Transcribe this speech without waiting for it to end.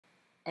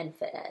and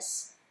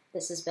fitness.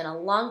 This has been a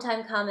long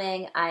time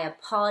coming. I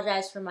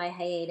apologize for my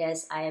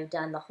hiatus. I have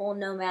done the whole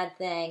nomad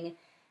thing,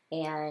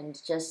 and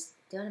just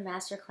doing a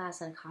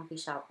masterclass in a coffee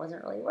shop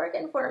wasn't really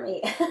working for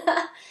me.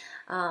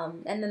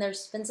 And then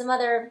there's been some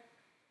other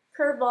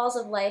curveballs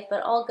of life,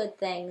 but all good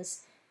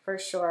things for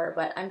sure.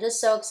 But I'm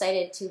just so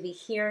excited to be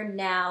here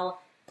now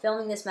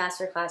filming this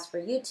masterclass for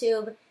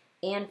YouTube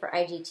and for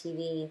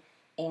IGTV,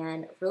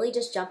 and really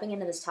just jumping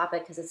into this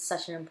topic because it's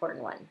such an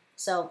important one.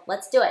 So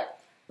let's do it.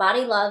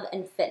 Body love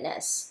and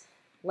fitness.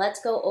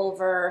 Let's go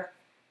over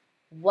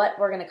what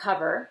we're going to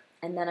cover,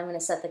 and then I'm going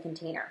to set the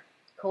container.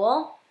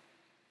 Cool?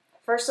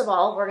 First of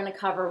all, we're going to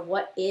cover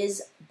what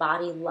is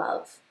body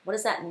love. What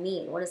does that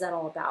mean? What is that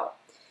all about?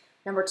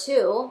 Number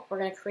two, we're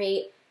going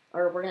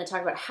to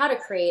talk about how to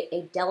create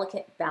a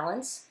delicate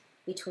balance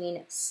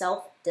between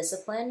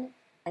self-discipline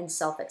and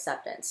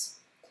self-acceptance.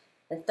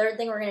 The third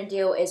thing we're going to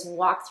do is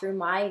walk through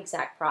my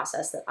exact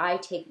process that I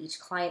take each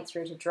client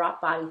through to drop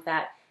body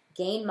fat,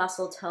 gain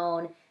muscle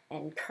tone,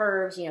 and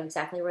curves,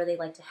 exactly where they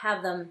like to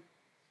have them,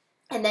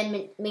 and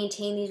then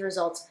maintain these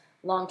results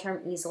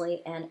long-term,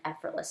 easily, and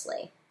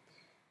effortlessly.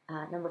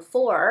 Number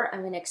four,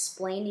 I'm going to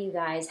explain to you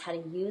guys how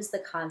to use the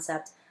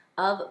concept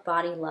of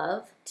body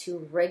love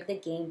to rig the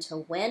game to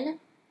win.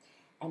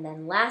 And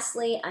then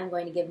lastly, I'm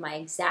going to give my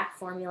exact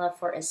formula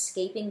for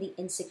escaping the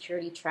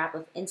insecurity trap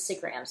of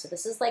Instagram. So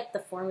this is like the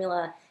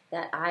formula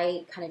that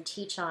I kind of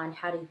teach on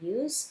how to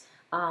use.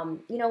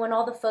 When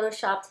all the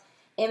photoshopped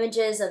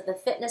images of the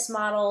fitness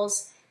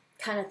models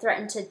kind of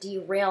threaten to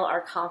derail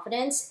our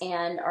confidence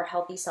and our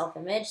healthy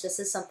self-image, this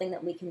is something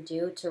that we can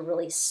do to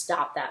really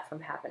stop that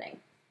from happening.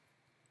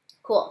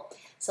 Cool.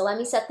 So let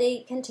me set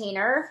the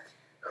container.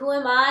 Who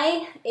am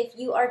I? If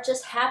you are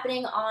just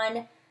happening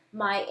on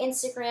my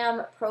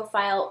Instagram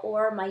profile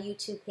or my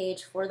YouTube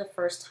page for the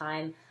first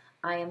time,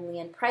 I am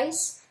Lian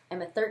Price.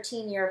 I'm a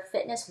 13-year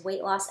fitness,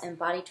 weight loss, and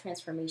body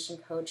transformation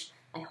coach.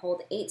 I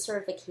hold 8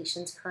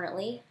 certifications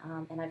currently,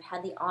 and I've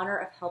had the honor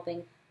of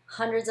helping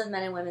hundreds of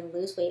men and women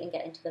lose weight and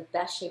get into the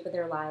best shape of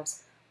their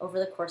lives over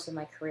the course of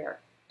my career.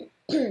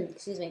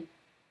 Excuse me.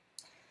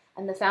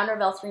 I'm the founder of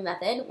L3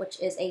 Method, which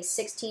is a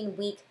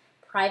 16-week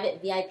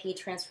private VIP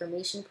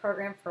transformation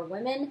program for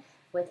women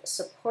with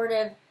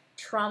supportive,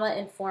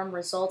 trauma-informed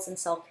results and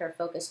self-care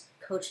focused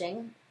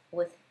coaching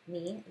with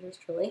me, yours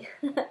truly.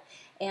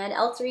 And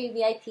L3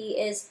 VIP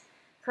is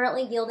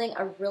currently yielding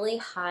a really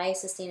high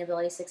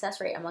sustainability success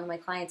rate among my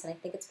clients, and I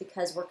think it's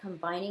because we're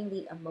combining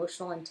the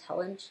emotional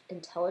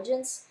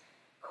intelligence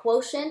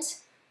quotient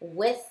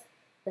with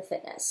the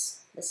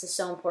fitness. This is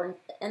so important,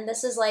 and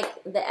this is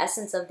like the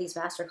essence of these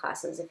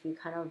masterclasses if you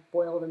kind of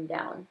boil them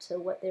down to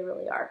what they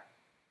really are.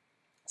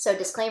 So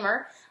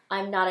disclaimer,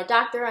 I'm not a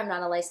doctor, I'm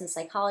not a licensed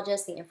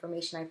psychologist. The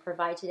information I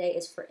provide today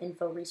is for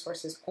info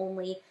resources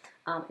only,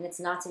 and it's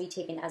not to be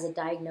taken as a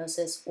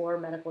diagnosis or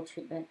medical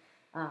treatment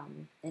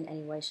in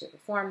any way, shape, or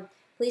form.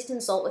 Please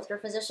consult with your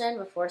physician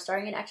before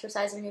starting an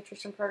exercise or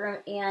nutrition program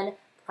and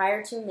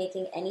prior to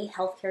making any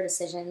healthcare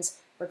decisions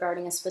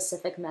regarding a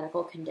specific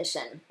medical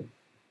condition.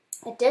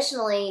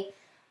 Additionally,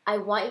 I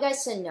want you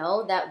guys to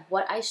know that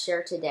what I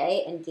share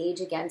today I want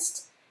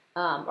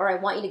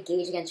you to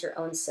gauge against your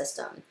own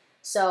system.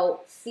 So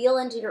feel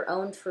into your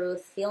own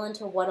truth, feel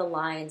into what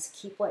aligns,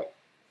 keep what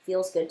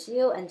feels good to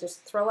you, and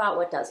just throw out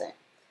what doesn't.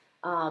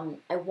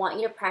 I want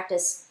you to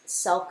practice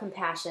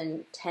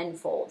self-compassion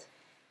tenfold.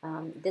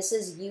 This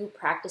is you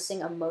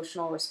practicing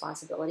emotional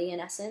responsibility in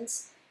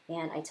essence,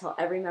 and I tell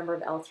every member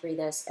of L3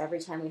 this every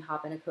time we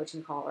hop in a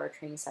coaching call or a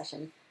training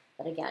session.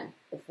 But again,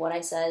 if what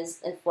I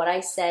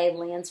say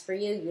lands for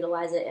you,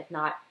 utilize it. If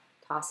not,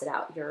 toss it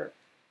out. You're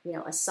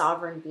a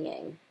sovereign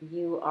being.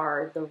 You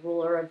are the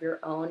ruler of your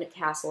own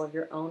castle, of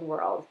your own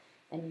world,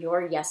 and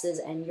your yeses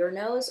and your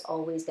nos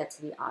always get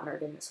to be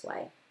honored in this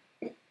way.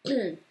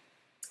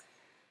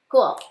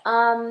 Cool.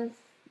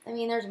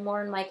 There's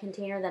more in my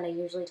container than I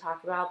usually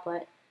talk about,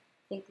 but I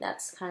think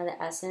that's kind of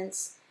the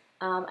essence.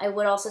 I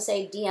would also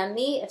say DM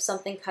me if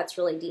something cuts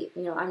really deep.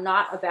 I'm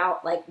not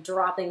about like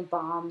dropping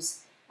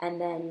bombs and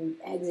then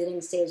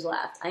exiting stage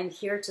left. I'm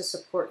here to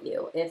support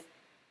you. If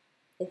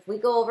we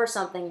go over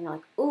something and you're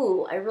like,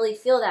 ooh, I really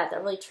feel that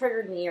really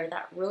triggered me, or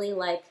that really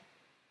like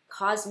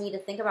caused me to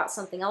think about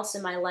something else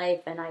in my life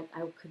and I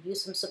could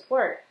use some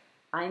support,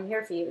 I'm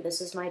here for you.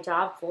 This is my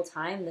job full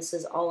time. This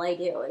is all I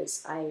do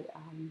is I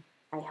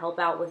help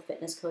out with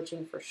fitness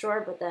coaching for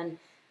sure, but then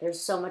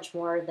there's so much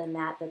more than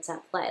that that's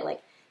at play.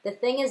 Like the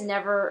thing is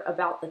never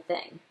about the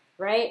thing,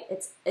 right?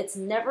 It's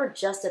never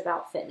just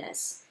about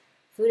fitness.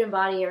 Food and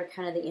body are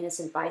kind of the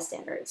innocent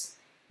bystanders.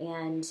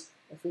 And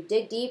if we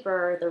dig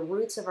deeper, the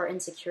roots of our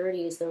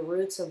insecurities, the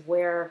roots of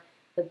where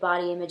the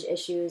body image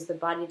issues, the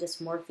body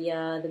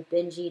dysmorphia, the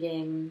binge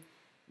eating,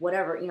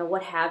 whatever,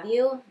 what have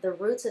you, the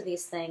roots of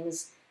these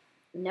things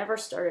never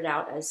started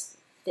out as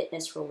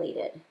fitness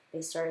related.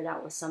 They started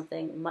out with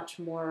something much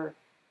more,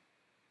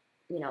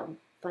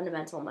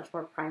 fundamental, much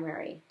more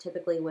primary,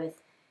 typically with,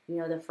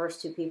 the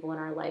first 2 people in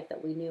our life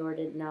that we knew or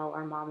didn't know,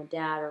 our mom and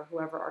dad or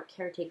whoever our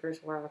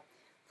caretakers were,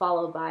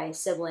 followed by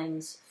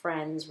siblings,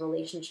 friends,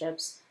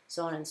 relationships,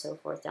 so on and so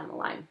forth down the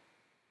line.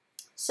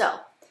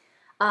 So,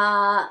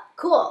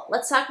 cool.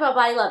 Let's talk about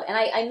body love. And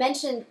I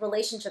mentioned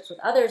relationships with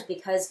others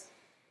because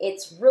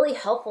it's really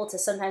helpful to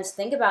sometimes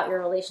think about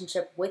your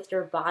relationship with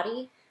your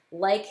body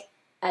like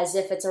as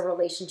if it's a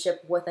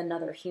relationship with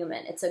another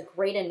human. It's a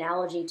great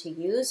analogy to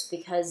use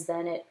because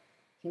then it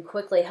can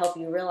quickly help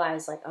you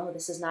realize like, oh,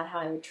 this is not how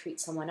I would treat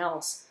someone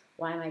else.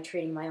 Why am I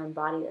treating my own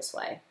body this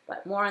way?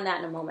 But more on that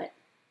in a moment.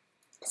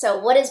 So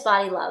what is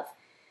body love?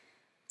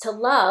 To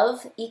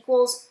love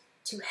equals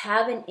to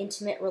have an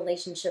intimate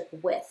relationship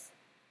with.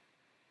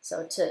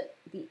 So to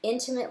be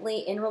intimately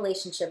in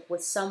relationship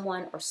with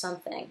someone or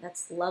something,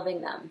 that's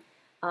loving them.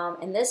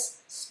 And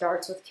this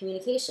starts with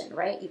communication,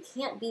 right? You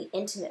can't be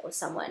intimate with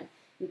someone.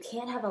 You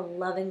can't have a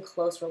loving,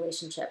 close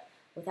relationship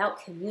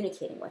without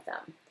communicating with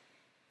them.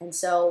 And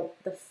so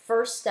the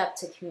first step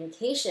to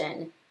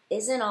communication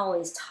isn't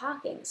always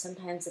talking.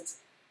 Sometimes it's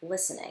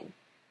listening,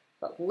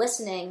 but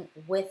listening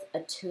with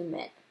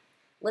attunement.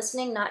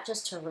 Listening not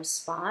just to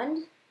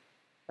respond,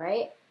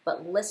 right?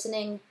 But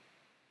listening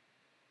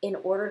in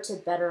order to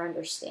better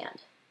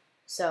understand.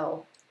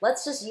 So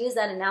let's just use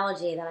that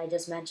analogy that I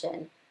just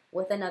mentioned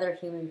with another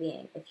human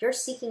being. If you're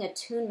seeking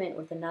attunement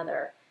with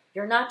another,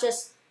 you're not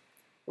just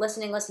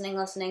listening,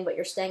 but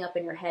you're staying up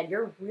in your head.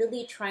 You're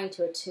really trying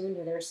to attune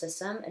to their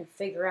system and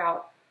figure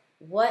out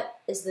what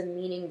is the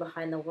meaning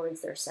behind the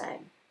words they're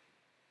saying.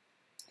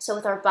 So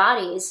with our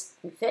bodies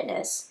in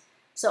fitness,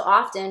 so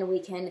often we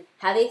can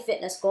have a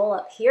fitness goal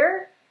up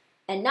here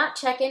and not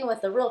check in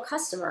with the real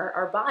customer,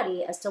 our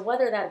body, as to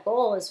whether that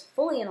goal is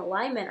fully in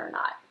alignment or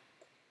not.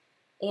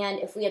 And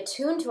if we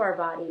attune to our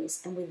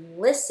bodies and we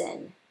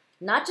listen,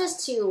 not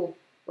just to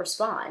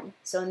respond.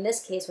 So in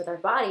this case with our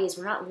bodies,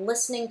 we're not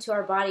listening to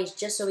our bodies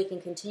just so we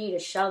can continue to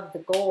shove the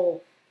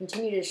goal,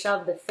 continue to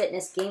shove the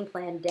fitness game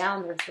plan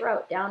down their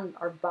throat, down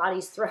our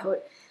body's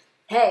throat.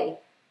 Hey,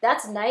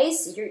 that's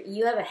nice.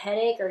 You have a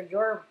headache or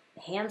your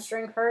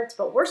hamstring hurts,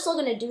 but we're still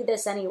going to do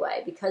this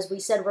anyway because we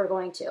said we're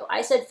going to.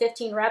 I said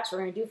 15 reps, we're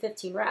going to do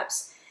 15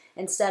 reps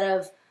instead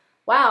of,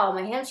 wow,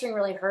 my hamstring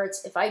really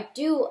hurts. If I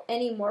do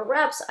any more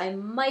reps, I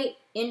might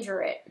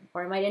injure it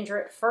or I might injure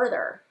it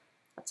further.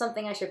 That's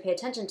something I should pay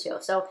attention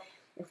to. So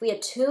if we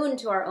attune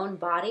to our own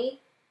body,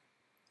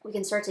 we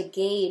can start to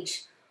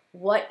gauge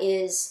what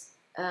is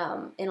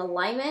in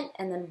alignment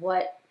and then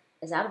what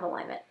is out of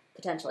alignment,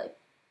 potentially.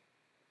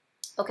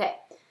 Okay,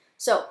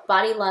 so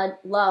body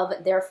love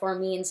therefore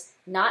means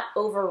not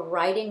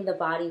overriding the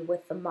body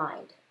with the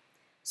mind.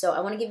 So I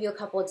want to give you a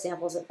couple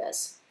examples of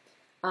this.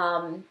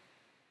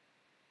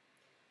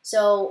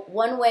 So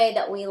one way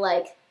that we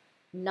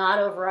not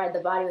override the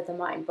body with the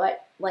mind,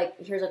 but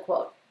here's a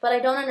quote. But I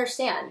don't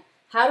understand.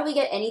 How do we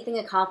get anything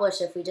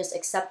accomplished if we just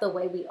accept the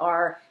way we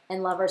are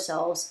and love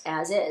ourselves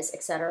as is,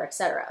 et cetera, et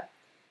cetera?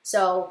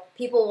 So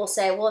people will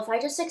say, well, if I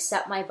just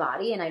accept my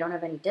body and I don't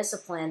have any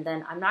discipline,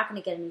 then I'm not going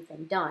to get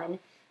anything done.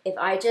 If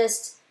I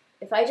just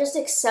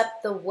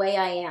accept the way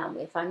I am,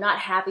 if I'm not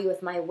happy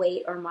with my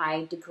weight or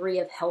my degree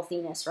of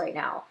healthiness right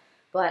now,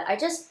 but I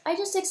just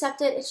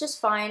accept it, it's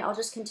just fine. I'll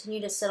just continue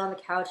to sit on the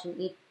couch and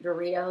eat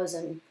Doritos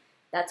and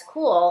that's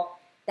cool.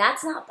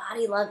 That's not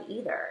body love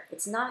either.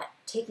 It's not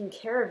taking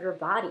care of your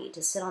body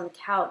to sit on the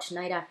couch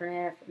night after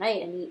night after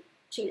night and eat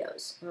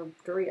Cheetos or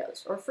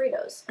Doritos or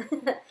Fritos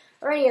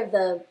or any of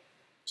the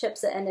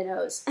chips that end in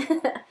O's.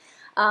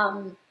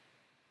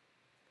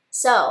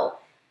 So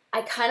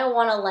I kind of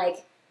want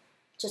to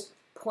just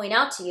point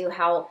out to you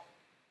how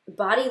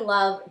body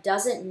love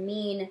doesn't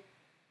mean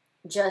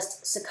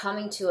just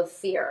succumbing to a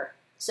fear.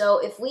 So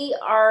if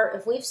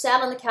we've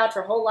sat on the couch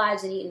our whole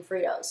lives and eaten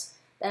Fritos,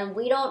 then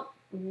we don't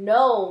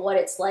know what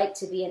it's like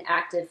to be an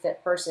active,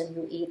 fit person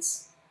who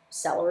eats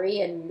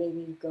celery and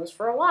maybe goes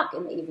for a walk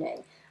in the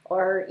evening,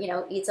 or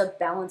eats a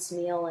balanced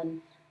meal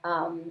and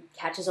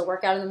catches a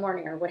workout in the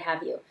morning or what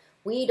have you.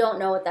 We don't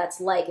know what that's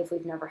like if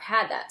we've never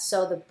had that.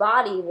 So the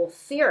body will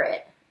fear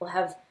it,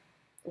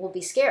 will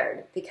be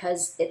scared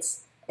because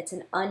it's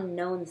an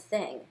unknown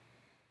thing.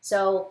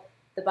 So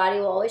the body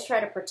will always try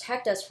to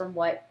protect us from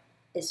what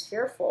is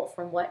fearful,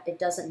 from what it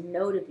doesn't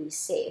know to be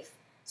safe.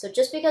 So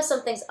just because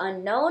something's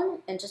unknown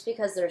and just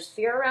because there's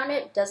fear around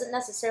it doesn't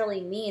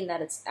necessarily mean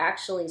that it's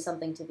actually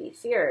something to be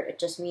feared. It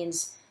just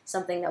means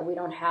something that we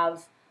don't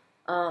have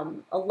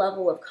a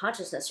level of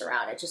consciousness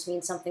around. It just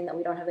means something that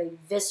we don't have a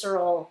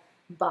visceral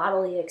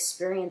bodily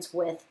experience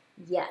with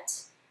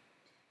yet.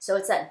 So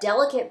it's that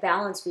delicate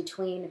balance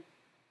between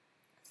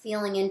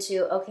feeling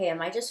into, okay,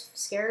 am I just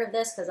scared of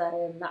this because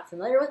I'm not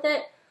familiar with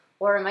it?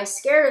 Or am I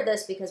scared of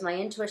this because my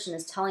intuition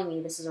is telling me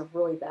this is a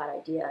really bad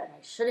idea and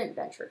I shouldn't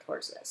venture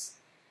towards this?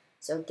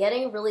 So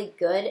getting really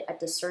good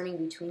at discerning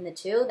between the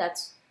two,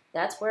 that's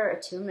where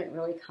attunement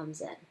really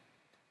comes in.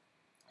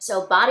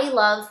 So body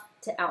love,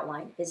 to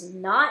outline, is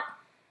not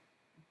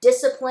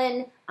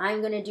discipline.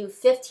 I'm going to do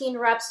 15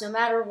 reps no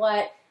matter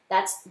what.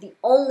 That's the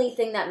only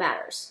thing that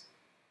matters.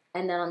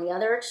 And then on the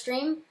other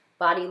extreme,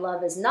 body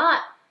love is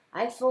not,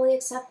 I fully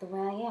accept the way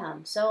I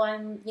am. So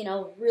I'm,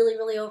 really,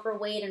 really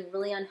overweight and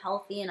really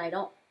unhealthy and I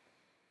don't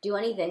do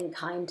anything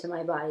kind to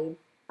my body.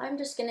 I'm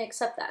just going to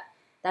accept that.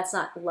 That's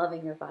not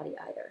loving your body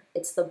either.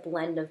 It's the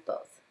blend of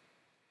both.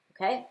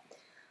 okay?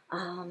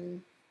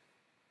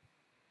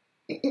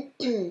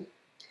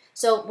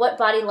 So what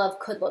body love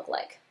could look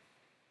like.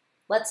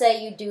 Let's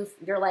say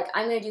you're like,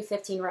 I'm going to do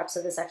 15 reps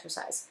of this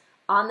exercise.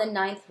 On the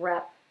 9th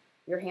rep,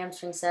 your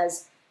hamstring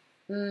says,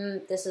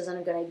 this isn't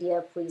a good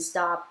idea, please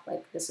stop,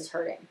 like this is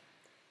hurting.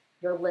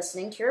 You're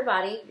listening to your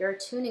body, you're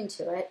tuning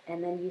to it,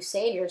 and then you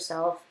say to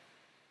yourself,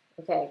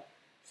 okay,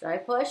 should I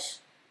push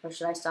or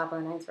should I stop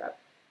on the 9th rep?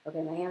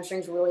 Okay, my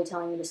hamstring's really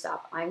telling me to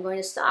stop. I'm going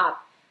to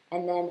stop.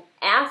 And then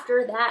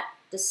after that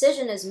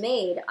decision is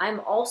made, I'm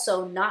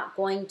also not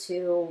going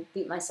to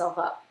beat myself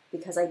up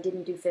because I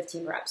didn't do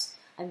 15 reps.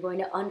 I'm going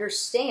to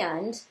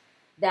understand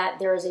that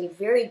there is a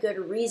very good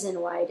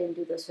reason why I didn't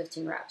do those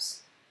 15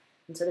 reps.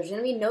 And so there's going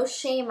to be no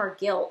shame or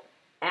guilt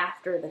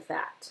after the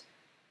fact.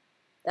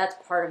 That's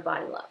part of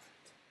body love.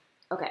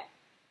 Okay.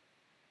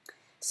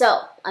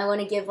 So I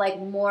want to give like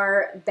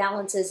more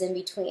balances in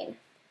between.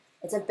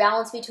 It's a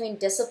balance between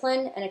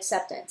discipline and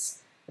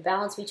acceptance. A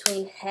balance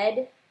between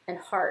head and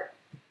heart.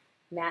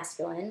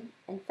 Masculine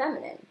and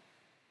feminine.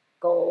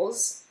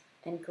 Goals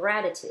and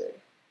gratitude.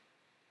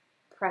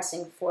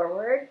 Pressing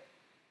forward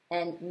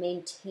and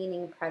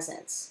maintaining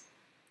presence.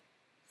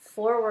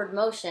 Forward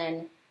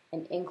motion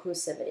and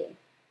inclusivity.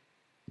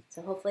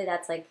 So hopefully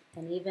that's like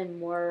an even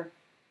more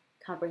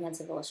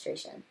comprehensive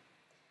illustration.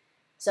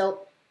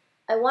 So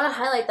I want to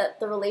highlight that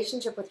the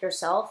relationship with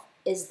yourself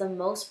is the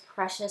most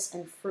precious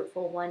and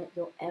fruitful one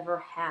you'll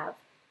ever have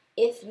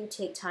if you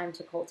take time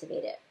to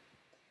cultivate it.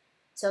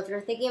 So if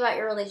you're thinking about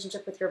your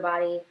relationship with your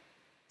body,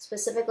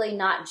 specifically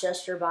not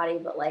just your body,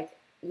 but like,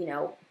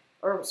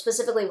 or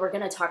specifically we're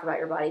going to talk about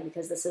your body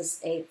because this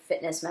is a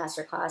fitness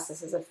masterclass,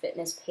 this is a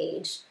fitness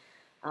page,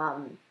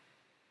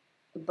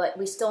 but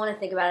we still want to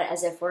think about it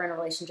as if we're in a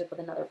relationship with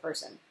another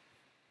person.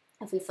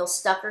 If we feel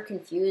stuck or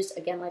confused,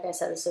 again, like I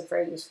said, this is a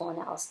very useful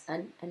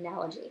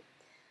analogy.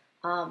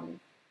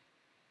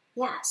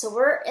 So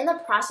we're in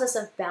the process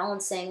of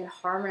balancing and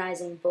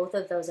harmonizing both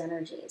of those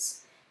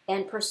energies.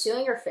 And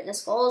pursuing your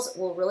fitness goals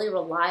will really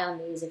rely on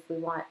these if we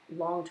want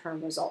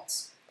long-term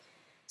results.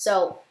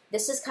 So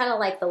this is kind of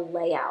like the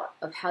layout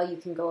of how you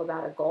can go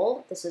about a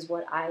goal. This is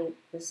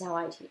how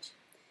I teach.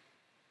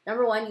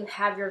 Number one, you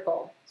have your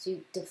goal. So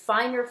you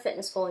define your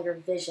fitness goal, your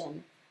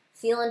vision.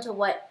 Feel into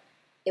what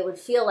it would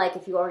feel like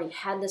if you already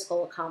had this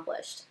goal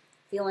accomplished.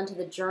 Feel into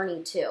the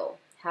journey too.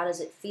 How does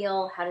it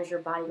feel? How does your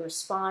body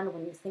respond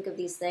when you think of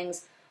these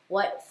things?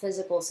 What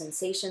physical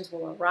sensations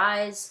will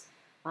arise?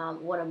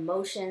 What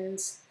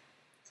emotions?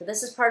 So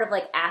this is part of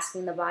like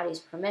asking the body's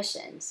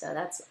permission. So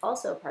that's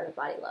also a part of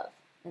body love.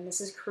 And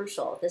this is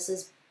crucial. This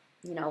is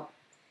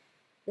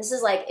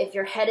like if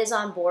your head is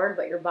on board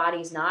but your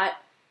body's not,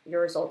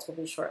 your results will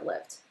be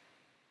short-lived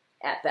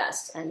at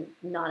best and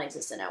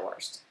non-existent at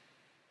worst.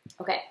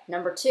 Okay,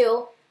 number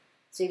two,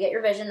 so you get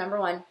your vision, number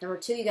one. Number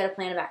two, you got a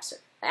plan of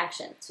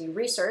action. So you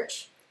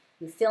research,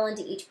 you fill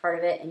into each part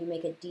of it, and you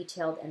make it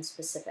detailed and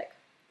specific.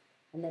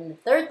 And then the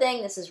third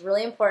thing, this is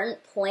really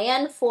important,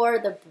 plan for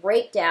the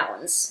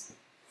breakdowns.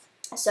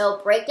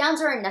 So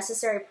breakdowns are a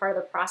necessary part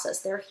of the process.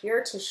 They're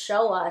here to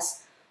show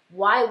us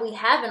why we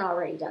haven't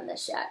already done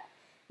this yet.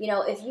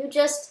 If you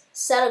just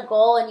set a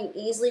goal and you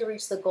easily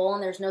reach the goal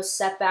and there's no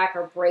setback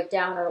or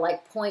breakdown or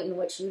like point in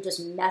which you just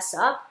mess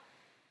up,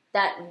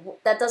 that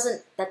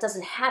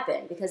doesn't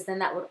happen because then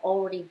that would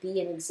already be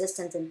in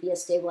existence and be a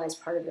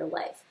stabilized part of your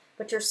life.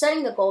 But you're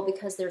setting the goal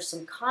because there's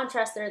some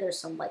contrast there, there's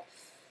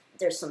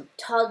some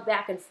tug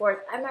back and forth.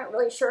 I'm not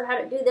really sure how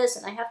to do this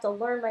and I have to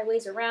learn my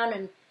ways around,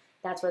 and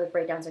that's where the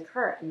breakdowns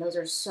occur. And those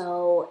are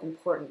so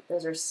important.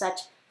 Those are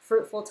such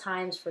fruitful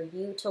times for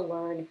you to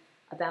learn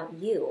about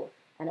you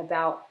and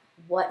about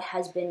what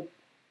has been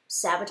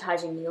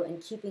sabotaging you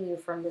and keeping you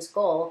from this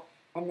goal,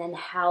 and then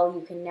how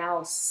you can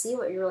now see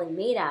what you're really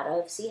made out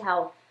of, see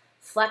how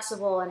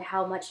flexible and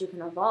how much you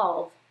can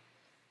evolve,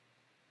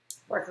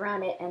 work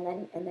around it, and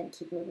then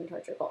keep moving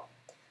towards your goal.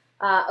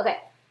 Okay,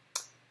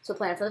 so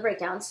plan for the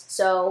breakdowns.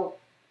 So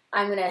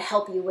I'm going to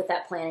help you with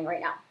that planning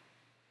right now.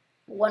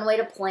 One way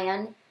to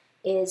plan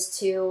is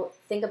to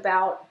think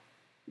about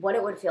what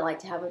it would feel like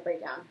to have a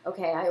breakdown.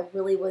 Okay, I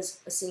really was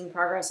seeing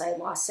progress. I had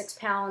lost 6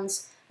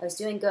 pounds. I was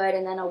doing good,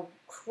 and then a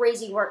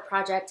crazy work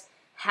project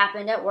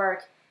happened at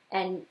work,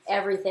 and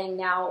everything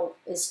now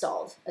is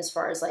stalled as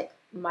far as like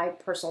my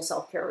personal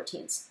self-care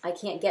routines. I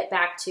can't get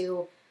back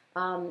to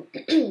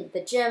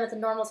the gym at the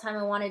normal time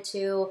I wanted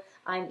to.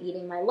 I'm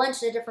eating my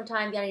lunch at a different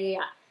time, yada, yada,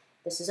 yada.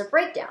 This is a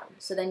breakdown.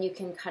 So then you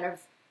can kind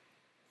of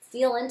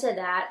feel into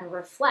that and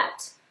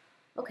reflect,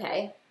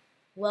 okay,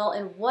 well,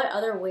 in what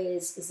other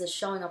ways is this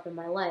showing up in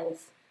my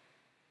life?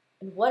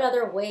 In what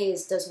other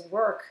ways does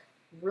work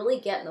really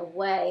get in the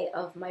way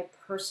of my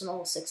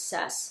personal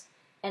success?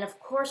 And of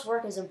course,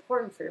 work is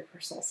important for your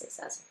personal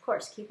success. Of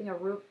course, keeping a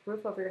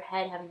roof over your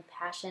head, having a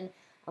passion,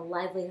 a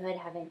livelihood,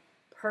 having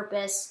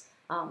purpose,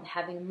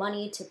 having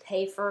money to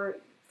pay for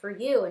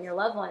you and your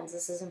loved ones.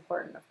 This is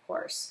important, of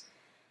course.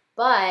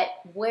 But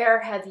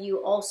where have you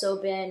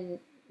also been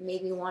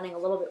maybe wanting a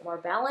little bit more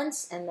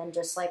balance and then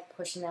just like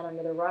pushing that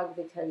under the rug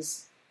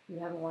because you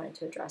haven't wanted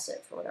to address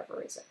it for whatever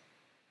reason?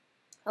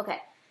 Okay,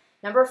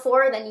 Number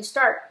 4, then you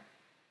start.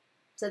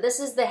 So this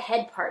is the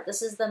head part.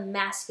 This is the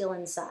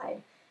masculine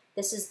side.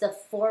 This is the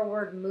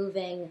forward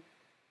moving,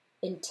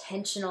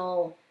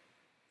 intentional,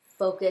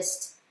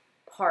 focused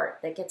part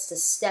that gets to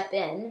step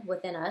in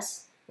within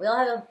us. We all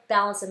have a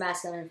balance of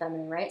masculine and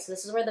feminine, right? So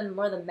this is where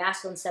the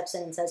masculine steps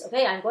in and says,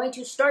 okay, I'm going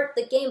to start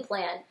the game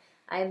plan.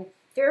 I'm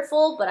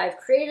fearful, but I've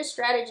created a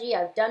strategy.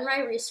 I've done my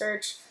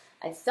research.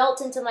 I've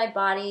felt into my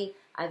body.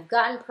 I've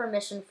gotten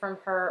permission from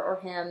her or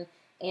him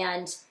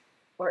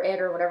or it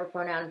or whatever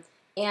pronoun,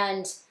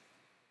 and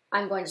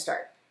I'm going to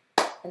start.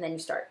 And then you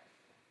start.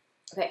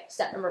 Okay,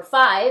 step number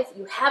 5,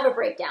 you have a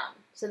breakdown.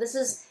 So this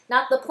is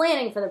not the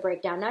planning for the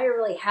breakdown. Now you're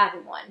really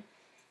having one.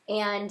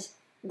 And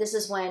this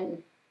is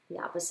when the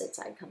opposite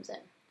side comes in.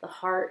 The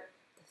heart,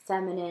 the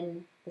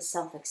feminine, the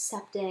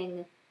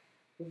self-accepting,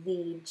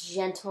 the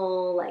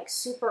gentle, like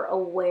super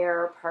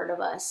aware part of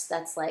us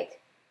that's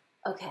like,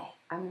 okay,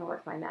 I'm going to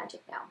work my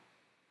magic now.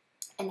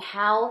 And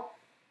how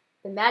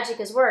the magic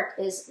is worked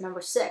is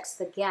number 6,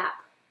 the gap.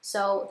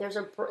 So there's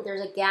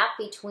a gap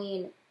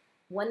between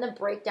when the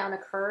breakdown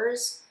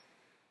occurs,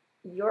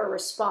 your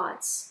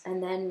response,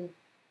 and then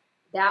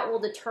that will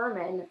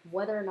determine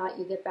whether or not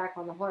you get back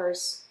on the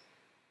horse,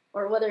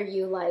 or whether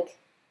you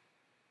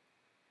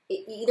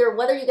either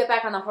whether you get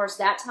back on the horse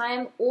that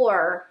time,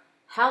 or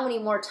how many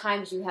more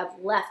times you have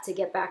left to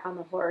get back on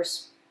the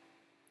horse,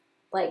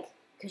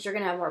 because you're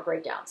going to have more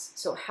breakdowns.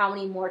 So how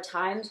many more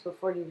times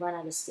before you run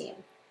out of steam?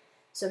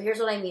 So here's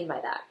what I mean by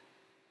that.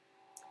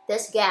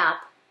 This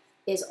gap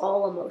is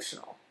all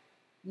emotional.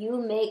 You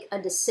make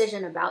a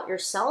decision about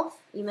yourself.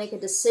 You make a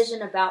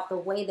decision about the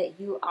way that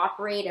you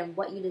operate and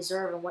what you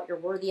deserve and what you're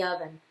worthy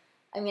of. And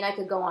I mean, I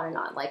could go on and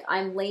on. Like,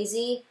 I'm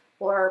lazy,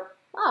 or,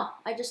 oh,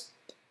 I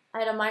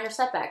had a minor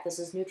setback. This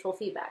is neutral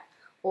feedback.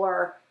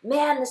 Or,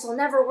 man, this will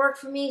never work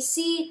for me.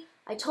 See,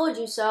 I told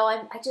you so.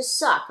 I just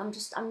suck.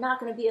 I'm not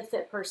going to be a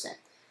fit person.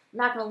 I'm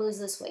not going to lose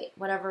this weight,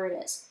 whatever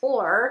it is.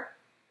 Or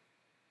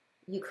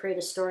you create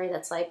a story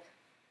that's like,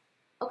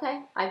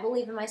 okay, I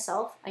believe in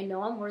myself. I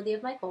know I'm worthy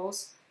of my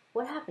goals.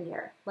 What happened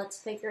here? Let's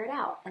figure it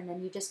out. And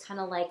then you just kind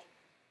of like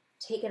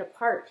take it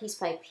apart piece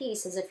by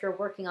piece as if you're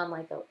working on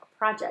like a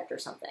project or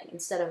something,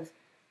 instead of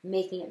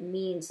making it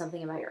mean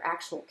something about your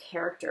actual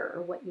character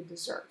or what you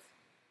deserve.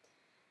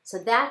 So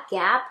that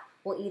gap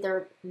will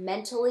either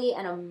mentally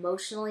and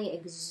emotionally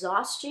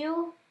exhaust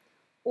you,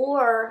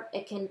 or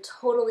it can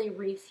totally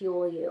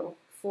refuel you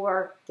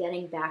for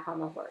getting back on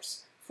the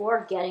horse,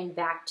 for getting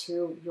back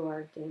to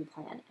your game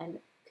plan and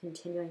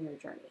continuing your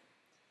journey.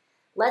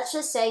 Let's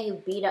just say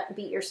you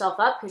beat yourself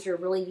up because you're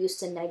really used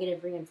to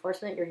negative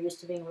reinforcement. You're used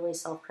to being really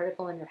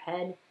self-critical in your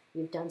head.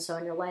 You've done so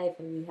in your life,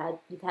 and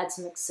you've had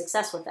some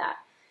success with that.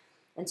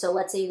 And so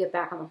let's say you get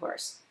back on the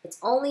horse. It's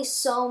only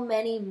so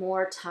many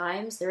more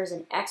times. There's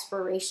an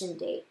expiration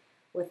date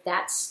with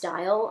that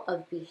style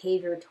of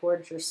behavior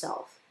towards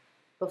yourself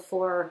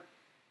before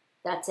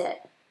that's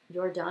it.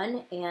 You're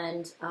done,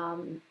 and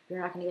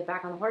you're not going to get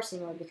back on the horse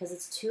anymore, because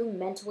it's too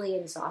mentally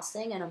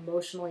exhausting and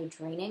emotionally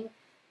draining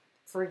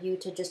for you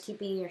to just keep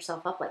beating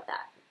yourself up like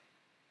that.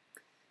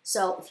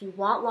 So if you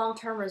want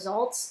long-term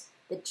results,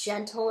 the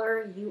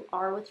gentler you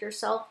are with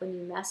yourself when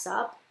you mess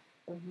up,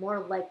 the more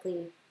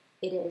likely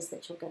it is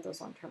that you'll get those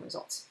long-term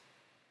results.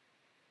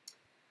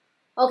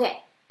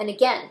 Okay, and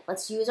again,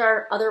 let's use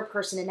our other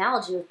person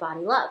analogy with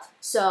body love.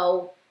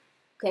 So,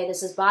 okay,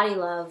 this is body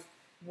love.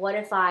 What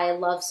if I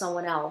love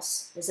someone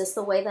else? Is this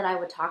the way that I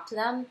would talk to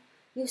them?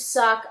 You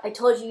suck. I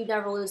told you you'd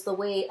never lose the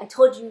weight. I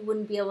told you you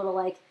wouldn't be able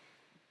to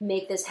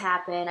make this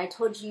happen. I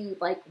told you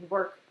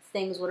work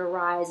things would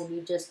arise and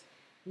you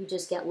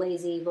just get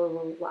lazy, blah,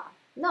 blah, blah.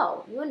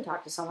 No, you wouldn't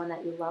talk to someone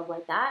that you love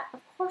like that.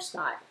 Of course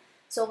not.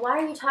 So why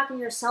are you talking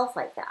to yourself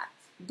like that?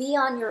 Be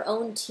on your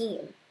own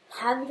team.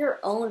 Have your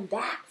own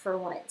back for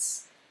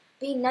once.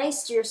 Be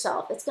nice to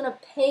yourself. It's going to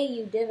pay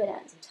you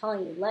dividends. I'm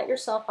telling you, let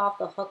yourself off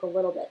the hook a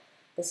little bit.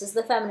 This is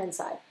the feminine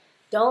side.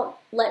 Don't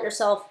let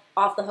yourself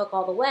off the hook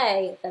all the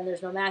way, then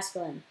there's no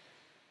masculine.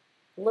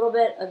 A little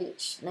bit of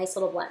each. Nice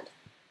little blend.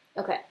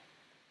 Okay.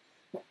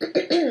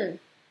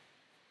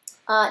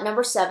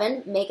 Number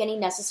 7, make any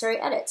necessary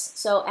edits.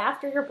 So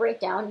after your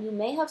breakdown, you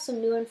may have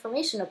some new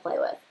information to play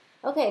with.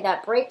 Okay,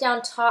 that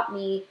breakdown taught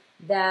me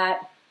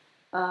that,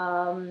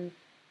 I'm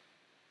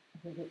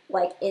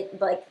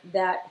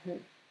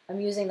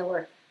using the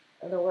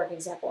work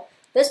example.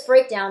 This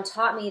breakdown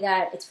taught me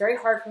that it's very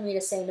hard for me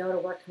to say no to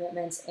work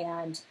commitments,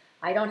 and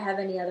I don't have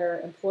any other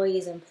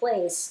employees in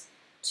place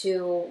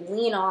to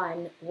lean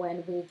on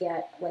when we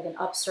get an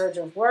upsurge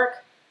of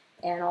work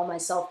and all my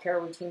self-care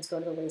routines go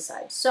to the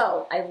wayside.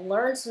 So I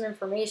learned some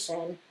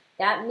information.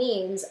 That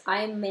means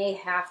I may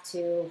have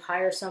to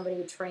hire somebody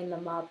to train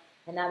them up,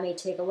 and that may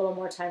take a little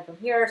more time from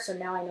here. So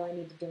now I know I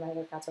need to do my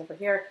workouts over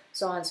here,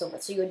 so on and so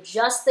forth. So you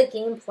adjust the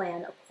game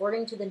plan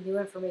according to the new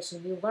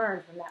information you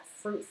learned from that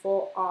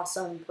fruitful,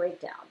 awesome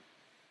breakdown.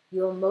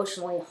 You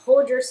emotionally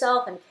hold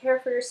yourself and care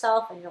for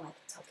yourself, and you're like,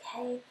 it's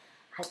okay.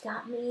 I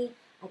got me.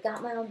 I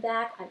got my own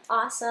back. I'm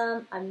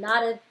awesome. I'm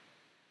not an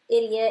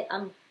idiot.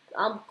 I'm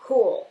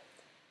cool.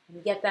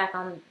 You get back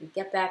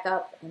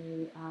up, and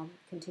you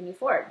continue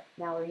forward.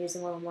 Now we're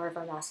using a little more of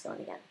our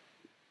masculine again.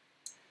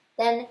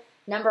 Then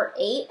number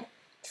 8,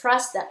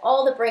 trust that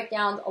all the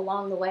breakdowns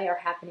along the way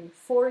are happening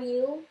for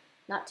you,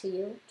 not to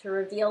you, to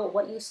reveal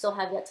what you still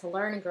have yet to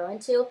learn and grow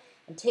into,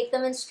 and take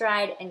them in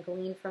stride and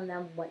glean from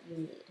them what you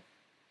need.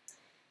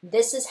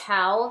 This is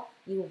how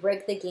you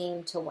rig the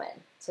game to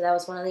win. So that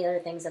was one of the other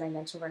things that I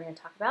mentioned we're going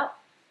to talk about.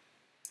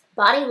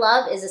 Body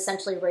love is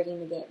essentially rigging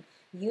the game.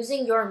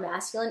 Using your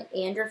masculine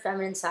and your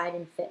feminine side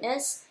in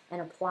fitness and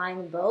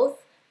applying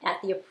both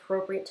at the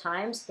appropriate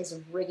times is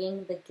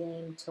rigging the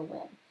game to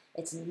win.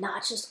 It's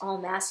not just all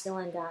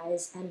masculine,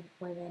 guys and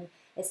women.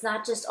 It's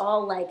not just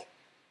all like,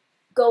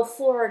 go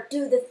forward,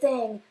 do the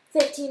thing,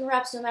 15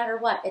 reps no matter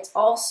what. It's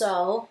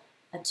also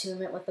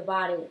attunement with the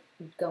body,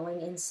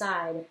 going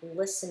inside,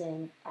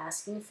 listening,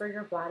 asking for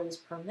your body's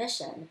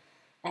permission,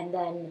 and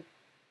then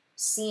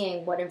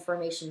seeing what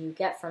information you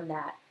get from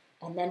that.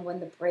 And then when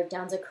the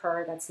breakdowns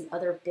occur, that's the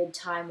other big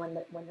time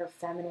when your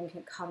feminine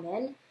can come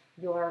in,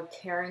 your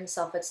caring,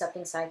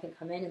 self-accepting side can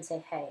come in and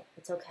say, hey,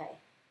 it's okay.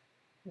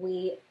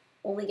 We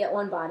only get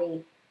one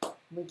body.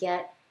 We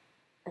get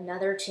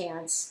another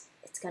chance.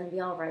 It's going to be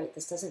all right.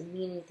 This doesn't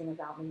mean anything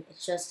about me.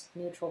 It's just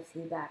neutral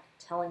feedback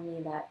telling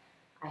me that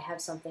I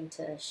have something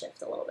to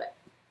shift a little bit.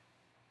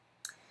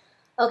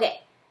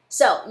 Okay,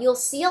 so you'll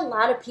see a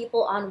lot of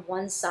people on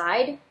one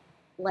side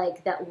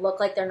like that look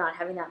like they're not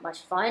having that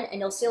much fun, and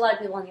you'll see a lot of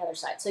people on the other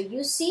side. So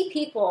you see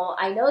people,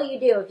 I know you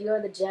do if you go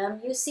to the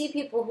gym, you see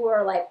people who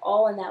are like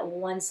all in that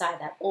one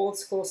side, that old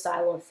school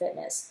style of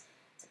fitness.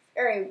 It's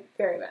very,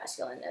 very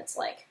masculine. It's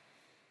like,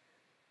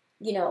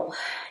 you know,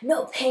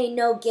 no pain,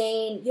 no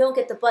gain. You don't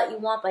get the butt you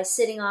want by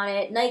sitting on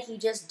it. Nike,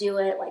 just do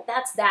it. Like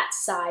that's that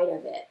side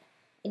of it.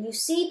 And you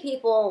see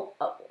people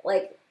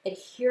like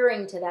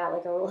adhering to that,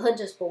 like a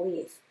religious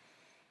belief.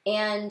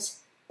 And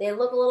they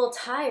look a little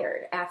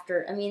tired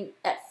after. I mean,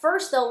 at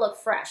first they'll look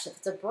fresh. If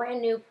it's a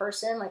brand new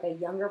person, like a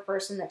younger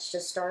person that's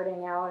just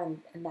starting out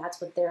and that's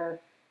what their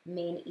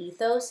main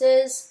ethos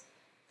is,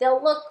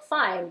 they'll look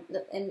fine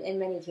in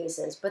many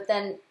cases. But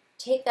then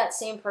take that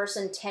same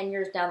person 10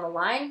 years down the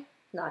line,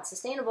 not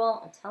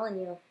sustainable, I'm telling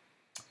you.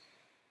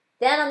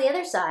 Then on the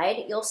other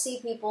side, you'll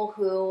see people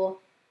who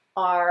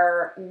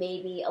are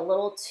maybe a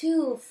little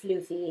too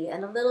floofy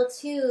and a little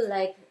too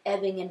like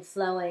ebbing and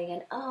flowing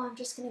and, oh, I'm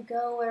just going to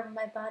go wherever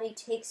my body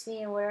takes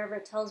me and wherever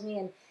it tells me.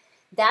 And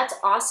that's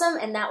awesome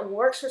and that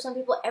works for some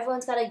people.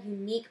 Everyone's got a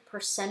unique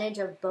percentage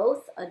of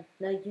both, a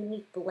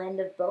unique blend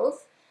of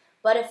both.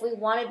 But if we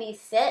want to be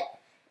fit,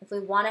 if we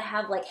want to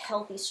have like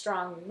healthy,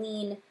 strong,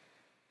 lean,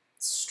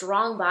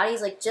 strong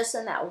bodies, like just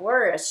in that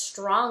word, a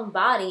strong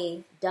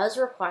body does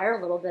require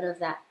a little bit of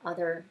that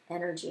other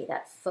energy,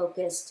 that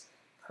focused,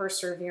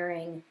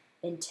 persevering,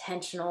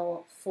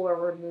 intentional,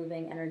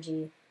 forward-moving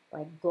energy,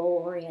 like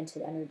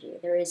goal-oriented energy.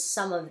 There is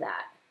some of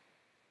that.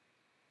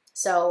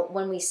 So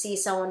when we see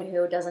someone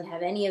who doesn't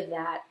have any of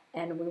that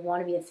and we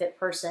want to be a fit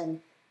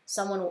person,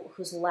 someone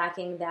who's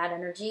lacking that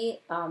energy,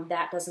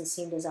 that doesn't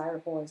seem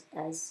desirable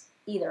as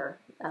either,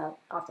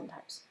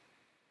 oftentimes.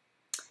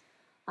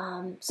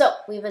 So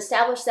we've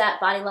established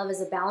that body love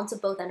is a balance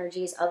of both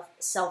energies of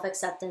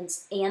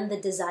self-acceptance and the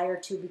desire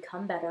to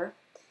become better.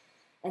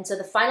 And so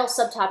the final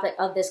subtopic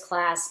of this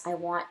class I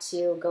want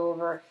to go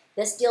over,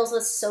 this deals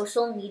with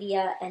social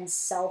media and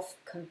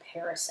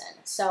self-comparison.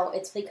 So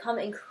it's become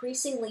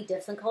increasingly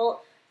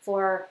difficult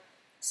for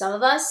some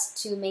of us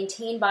to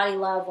maintain body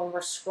love when we're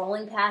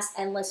scrolling past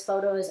endless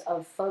photos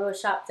of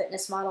Photoshop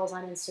fitness models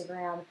on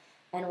Instagram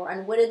and we're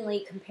unwittingly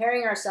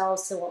comparing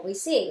ourselves to what we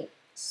see,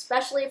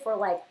 especially if we're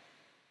like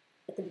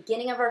at the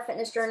beginning of our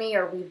fitness journey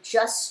or we've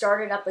just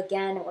started up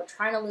again and we're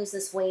trying to lose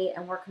this weight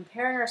and we're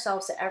comparing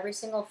ourselves to every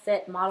single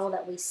fit model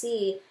that we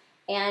see.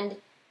 And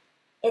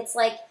it's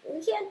like,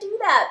 we can't do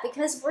that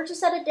because we're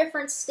just at a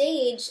different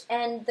stage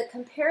and the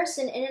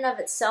comparison in and of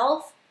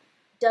itself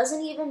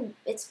doesn't even,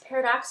 it's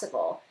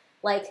paradoxical.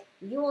 Like,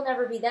 you will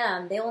never be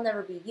them, they will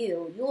never be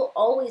you. You will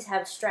always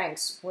have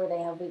strengths where they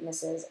have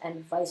weaknesses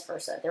and vice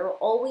versa. There will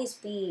always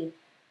be,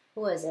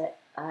 who is it?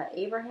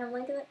 Abraham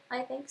Lincoln,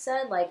 I think,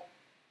 said, like,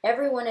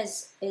 everyone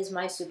is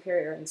my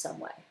superior in some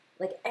way.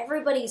 Like,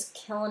 everybody's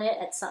killing it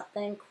at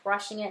something,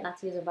 crushing it, not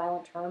to use a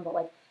violent term, but,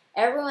 like,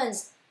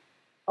 everyone's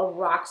a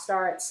rock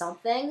star at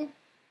something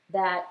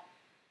that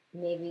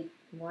maybe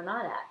we're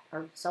not at,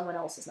 or someone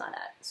else is not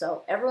at.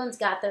 So everyone's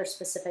got their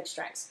specific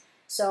strengths.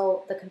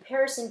 So the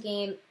comparison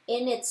game,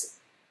 in its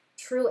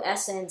true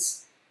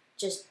essence,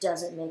 just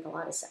doesn't make a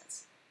lot of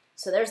sense.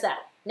 So there's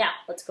that. Now,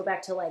 let's go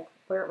back to, like,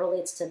 where it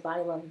relates to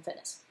body love and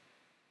fitness.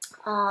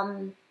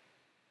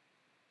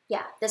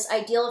 Yeah, this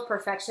ideal of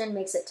perfection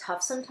makes it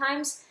tough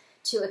sometimes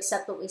to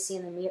accept what we see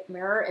in the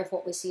mirror if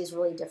what we see is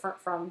really different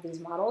from these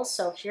models.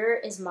 So here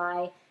is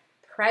my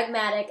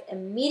pragmatic,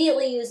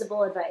 immediately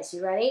usable advice.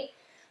 You ready?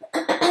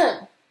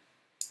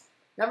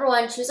 Number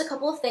one, choose a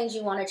couple of things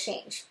you want to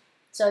change.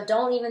 So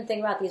don't even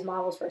think about these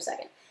models for a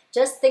second.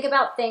 Just think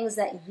about things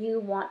that you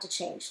want to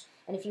change.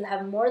 And if you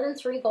have more than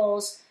 3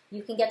 goals,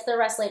 you can get to the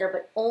rest later,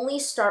 but only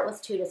start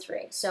with 2 to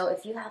 3. So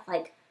if you have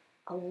like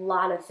a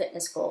lot of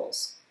fitness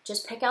goals.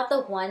 Just pick out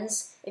the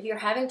ones, if you're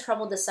having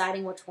trouble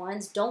deciding which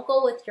ones, don't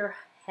go with your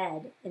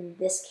head in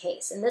this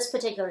case, in this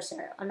particular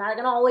scenario. I'm not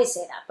going to always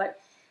say that, but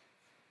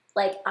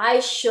like I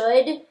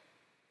should,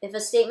 if a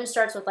statement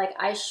starts with like,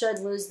 I should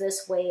lose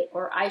this weight,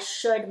 or I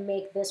should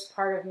make this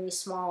part of me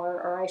smaller,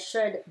 or I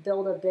should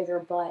build a bigger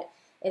butt,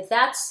 if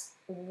that's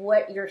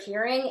what you're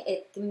hearing,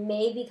 it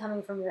may be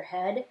coming from your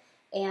head.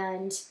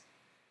 And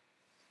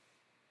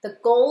the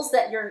goals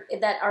that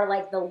are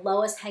like the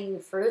lowest hanging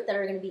fruit, that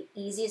are going to be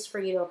easiest for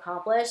you to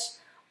accomplish,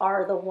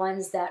 are the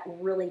ones that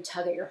really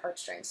tug at your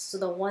heartstrings. So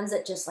the ones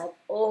that just like,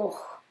 oh,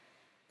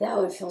 that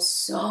would feel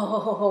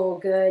so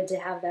good to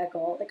have that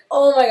goal. Like,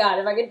 oh my God,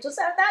 if I could just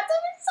have that, that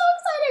would be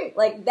so exciting.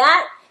 Like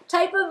that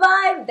type of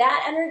vibe,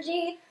 that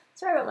energy.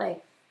 Sorry about my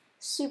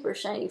super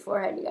shiny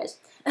forehead, you guys.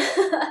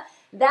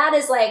 That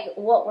is like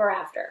what we're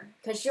after.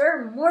 Because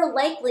you're more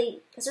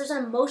likely, because there's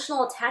an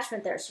emotional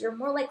attachment there, so you're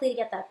more likely to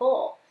get that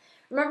goal.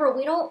 Remember,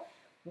 we don't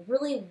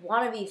really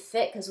want to be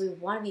fit because we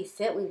want to be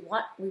fit. We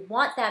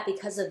want that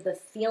because of the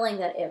feeling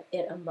that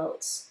it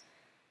emotes.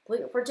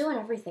 We're doing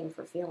everything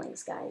for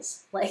feelings,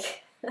 guys.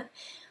 Like,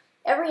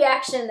 every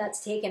action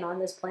that's taken on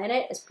this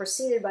planet is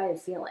preceded by a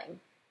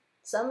feeling.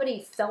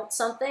 Somebody felt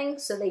something,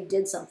 so they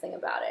did something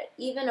about it.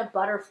 Even a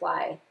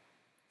butterfly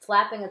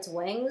flapping its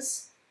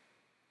wings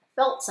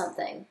felt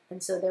something,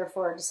 and so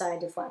therefore decided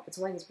to flap its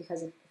wings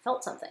because it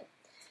felt something.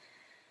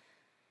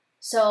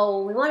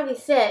 So we want to be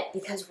fit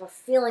because we're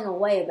feeling a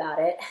way about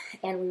it,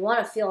 and we want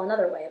to feel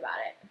another way about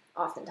it,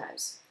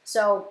 oftentimes.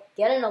 So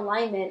get in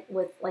alignment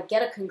with, like,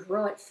 get a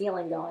congruent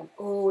feeling going.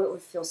 Oh, it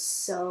would feel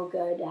so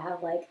good to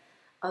have, like,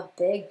 a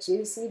big,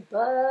 juicy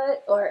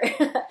butt. Or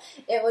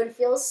it would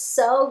feel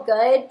so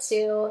good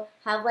to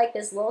have, like,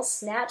 this little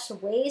snatched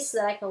waist so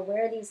that I could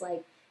wear these,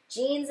 like,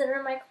 jeans that are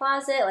in my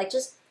closet. Like,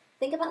 just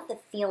think about the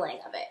feeling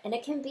of it. And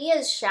it can be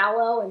as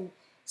shallow and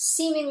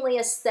seemingly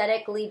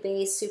aesthetically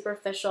based,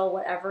 superficial,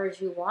 whatever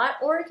as you want,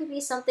 or it could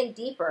be something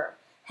deeper.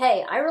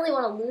 Hey, I really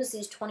want to lose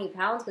these 20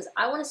 pounds because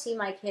I want to see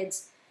my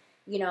kids,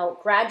 you know,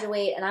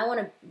 graduate, and I want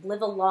to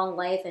live a long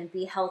life and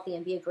be healthy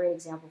and be a great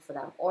example for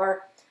them.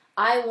 Or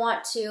I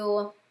want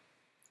to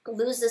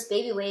lose this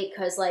baby weight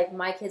because, like,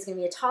 my kid's going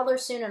to be a toddler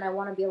soon, and I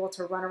want to be able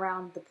to run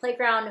around the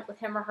playground with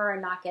him or her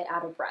and not get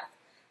out of breath.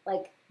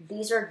 Like,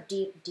 these are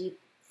deep, deep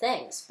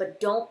things. But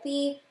don't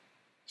be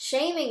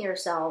shaming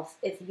yourself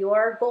if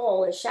your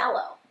goal is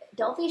shallow.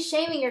 Don't be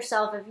shaming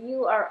yourself if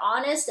you are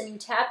honest and you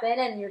tap in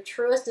and your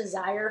truest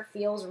desire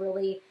feels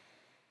really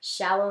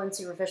shallow and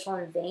superficial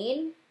and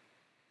vain.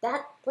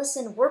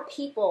 Listen, we're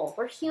people,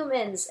 we're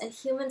humans, and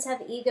humans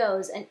have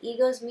egos, and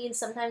egos mean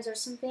sometimes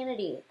there's some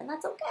vanity, and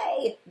that's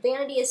okay.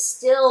 Vanity is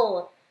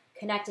still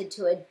connected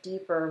to a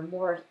deeper,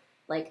 more,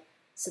 like,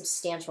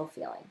 substantial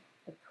feeling.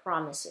 I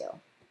promise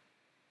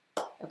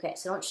you. Okay,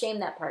 so don't shame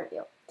that part of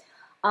you.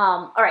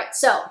 All right,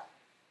 so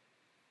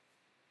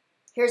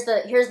here's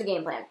the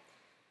game plan.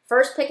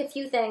 First, pick a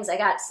few things. I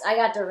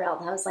got derailed.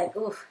 I was like,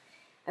 oof,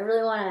 I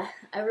really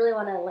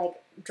wanna like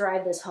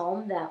drive this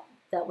home that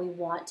we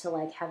want to,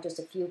 like, have just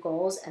a few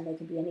goals, and they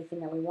can be anything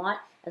that we want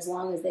as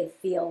long as they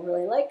feel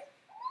really like,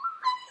 oh,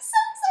 I'm so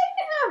excited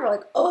to have. Or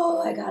like,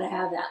 oh, I gotta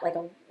have that. Like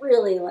a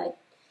really, like,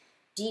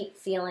 deep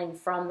feeling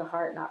from the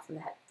heart, not from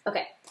the head.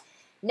 Okay.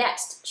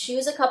 Next,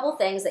 choose a couple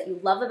things that you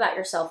love about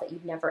yourself that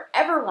you'd never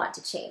ever want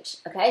to change.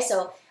 Okay,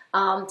 so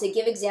to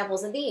give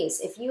examples of these,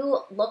 if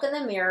you look in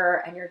the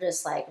mirror and you're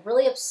just, like,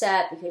 really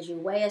upset because you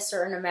weigh a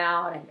certain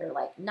amount and you're,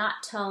 like,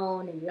 not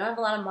toned and you don't have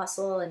a lot of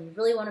muscle and you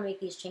really want to make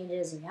these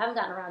changes and you haven't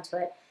gotten around to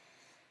it,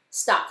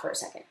 stop for a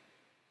second.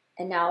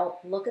 And now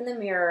look in the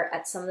mirror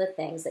at some of the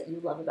things that you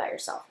love about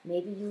yourself.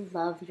 Maybe you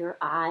love your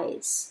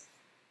eyes.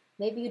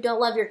 Maybe you don't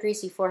love your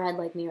greasy forehead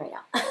like me right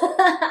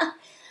now.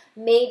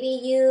 Maybe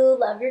you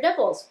love your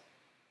dimples.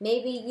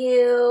 Maybe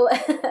you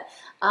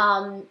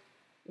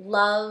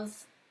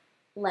love,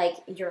 like,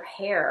 your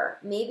hair.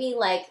 Maybe,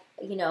 like,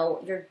 you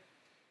know, you're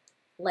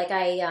like,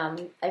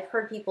 I've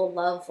heard people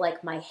love,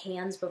 like, my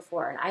hands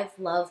before, and I've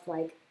loved,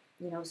 like,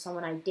 you know,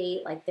 someone I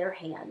date, like, their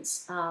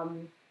hands.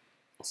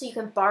 So you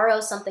can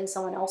borrow something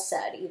someone else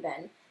said,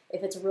 even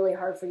if it's really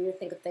hard for you to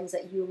think of things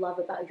that you love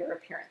about your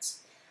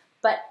appearance.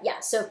 But yeah,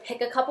 so pick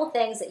a couple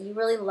things that you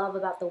really love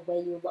about the way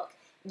you look.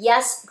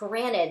 Yes,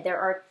 granted, there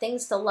are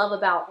things to love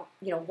about,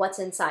 you know, what's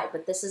inside,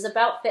 but this is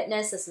about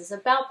fitness. This is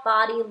about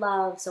body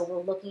love, so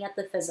we're looking at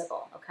the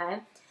physical, okay?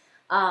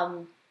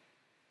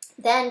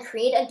 Then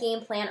create a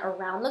game plan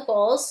around the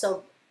goals.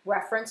 So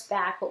reference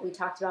back what we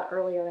talked about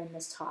earlier in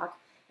this talk,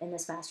 in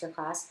this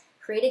masterclass.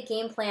 Create a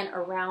game plan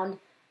around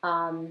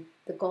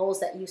the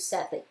goals that you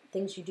set, the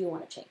things you do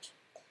want to change.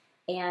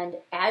 And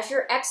as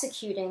you're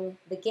executing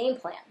the game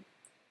plan,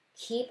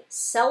 keep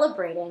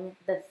celebrating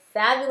the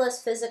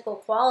fabulous physical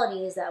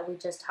qualities that we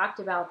just talked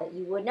about that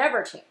you would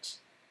never change.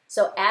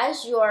 So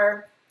as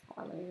you're,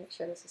 hold on, let me make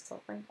sure this is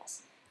still frame.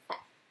 Yes.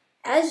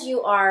 As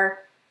you are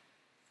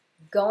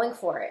going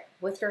for it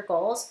with your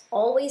goals,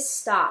 always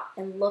stop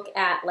and look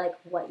at, like,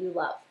 what you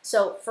love.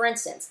 So for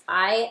instance,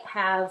 I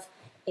have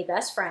a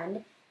best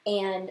friend,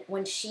 and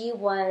when she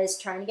was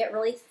trying to get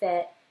really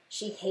fit,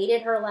 She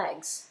hated her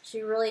legs.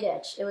 She really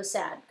did. It was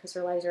sad because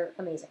her legs are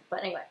amazing.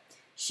 But anyway,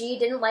 she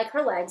didn't like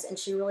her legs, and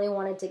she really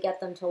wanted to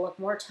get them to look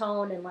more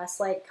toned and less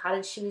like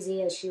cottage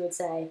cheesy, as she would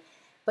say.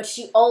 But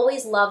she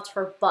always loved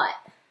her butt.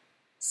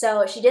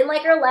 So she didn't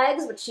like her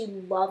legs, but she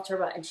loved her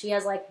butt, and she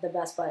has like the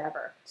best butt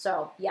ever.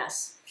 So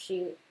yes,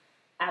 she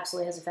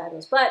absolutely has a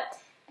fabulous butt,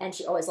 and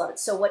she always loved it.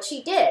 So what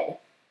she did,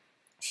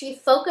 she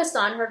focused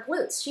on her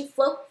glutes. She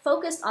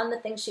focused on the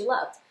things she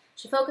loved.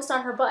 She focused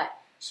on her butt.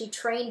 She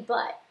trained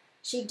butt.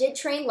 She did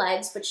train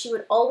legs, but she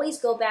would always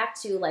go back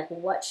to like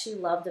what she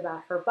loved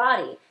about her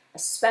body,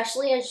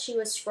 especially as she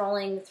was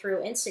scrolling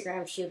through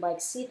Instagram. She would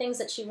like see things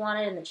that she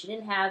wanted and that she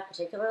didn't have,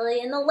 particularly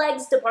in the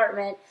legs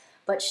department,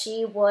 but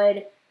she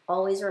would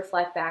always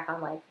reflect back on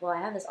like, well,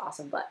 I have this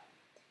awesome butt.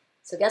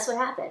 So guess what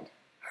happened?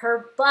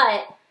 Her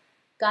butt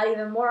got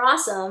even more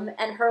awesome,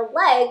 and her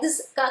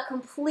legs got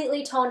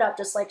completely toned up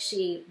just like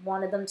she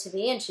wanted them to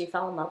be, and she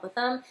fell in love with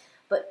them.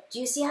 But do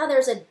you see how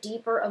there's a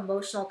deeper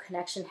emotional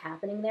connection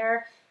happening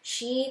there?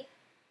 She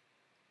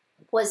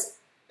was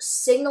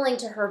signaling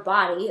to her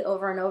body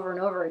over and over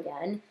and over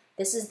again,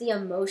 this is the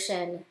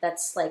emotion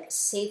that's like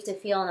safe to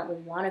feel and that we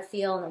want to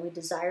feel and that we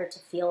desire to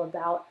feel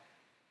about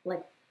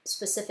like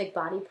specific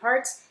body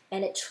parts.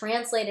 And it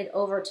translated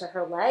over to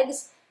her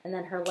legs, and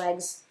then her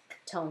legs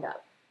toned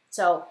up.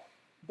 So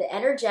the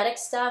energetic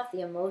stuff,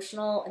 the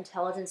emotional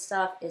intelligence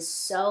stuff is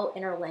so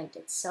interlinked.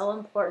 It's so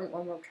important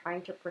when we're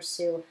trying to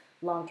pursue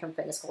long-term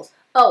fitness goals.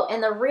 Oh,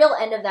 and the real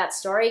end of that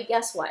story,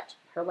 guess what?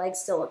 Her legs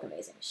still look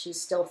amazing. She's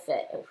still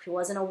fit. She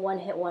wasn't a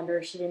one-hit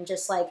wonder. She didn't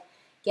just like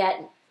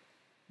get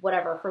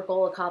whatever, her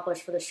goal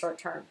accomplished for the short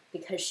term,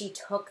 because she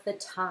took the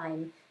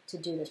time to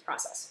do this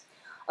process.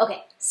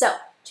 Okay, so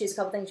choose a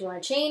couple things you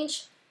want to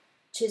change.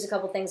 Choose a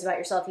couple things about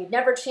yourself you'd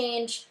never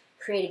change.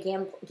 Create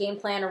a game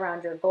plan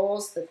around your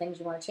goals, the things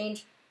you want to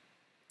change.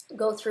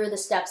 Go through the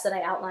steps that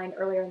I outlined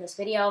earlier in this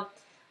video.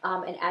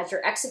 And as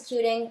you're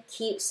executing,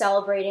 keep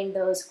celebrating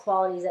those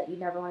qualities that you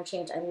never want to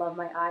change. I love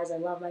my eyes, I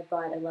love my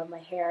butt, I love my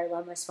hair, I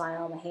love my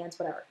smile, my hands,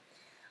 whatever.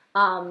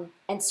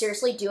 And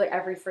seriously, do it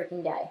every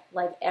freaking day.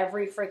 Like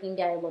every freaking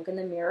day, look in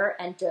the mirror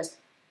and just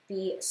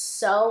be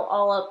so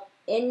all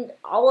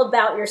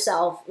about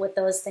yourself with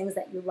those things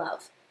that you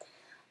love.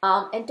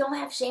 And don't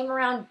have shame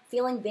around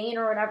feeling vain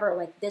or whatever.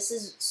 Like this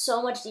is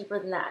so much deeper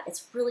than that.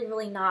 It's really,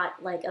 really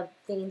not like a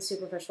vain,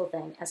 superficial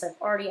thing, as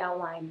I've already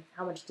outlined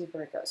how much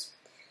deeper it goes.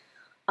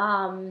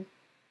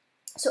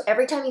 So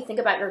every time you think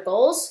about your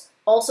goals,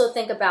 also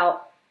think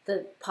about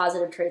the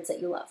positive traits that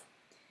you love.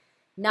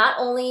 Not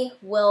only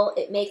will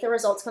it make the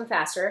results come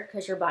faster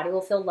because your body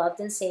will feel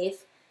loved and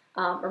safe.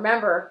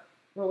 Remember,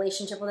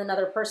 relationship with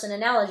another person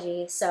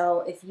analogy.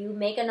 So if you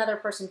make another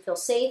person feel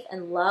safe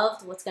and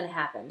loved, what's going to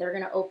happen? They're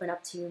going to open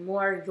up to you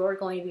more. You're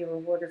going to be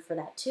rewarded for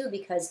that too,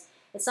 because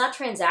it's not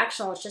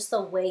transactional. It's just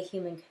the way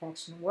human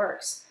connection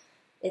works.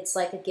 It's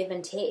like a give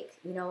and take.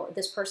 You know,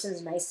 this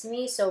person's nice to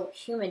me, so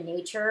human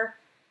nature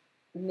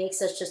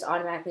makes us just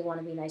automatically want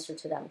to be nicer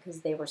to them because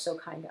they were so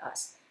kind to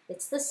us.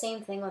 It's the same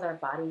thing with our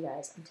body,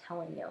 guys. I'm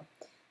telling you.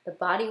 The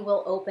body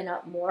will open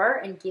up more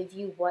and give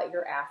you what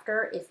you're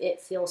after if it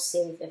feels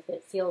safe, if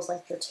it feels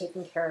like you're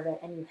taking care of it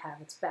and you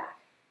have its back.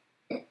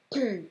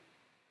 The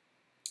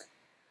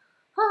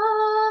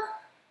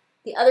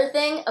other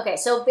thing, okay,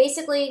 so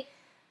basically,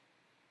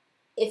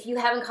 if you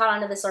haven't caught on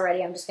to this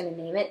already, I'm just going to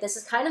name it. This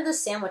is kind of the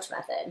sandwich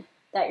method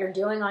that you're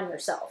doing on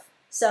yourself.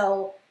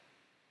 So,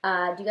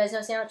 do you guys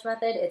know sandwich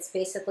method? It's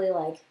basically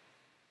like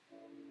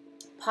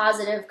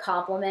positive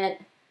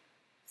compliment,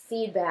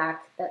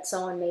 feedback that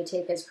someone may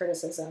take as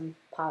criticism,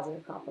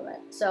 positive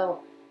compliment. So,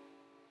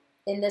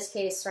 in this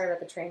case, sorry about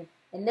the train.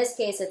 In this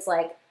case, it's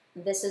like,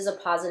 this is a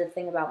positive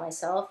thing about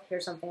myself.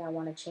 Here's something I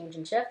want to change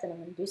and shift, and I'm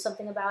going to do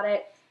something about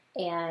it.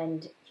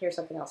 And here's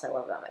something else I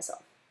love about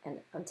myself. And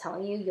I'm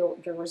telling you,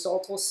 your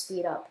results will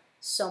speed up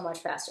so much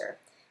faster.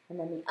 And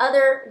then the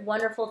other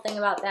wonderful thing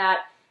about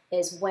that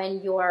is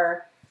when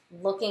you're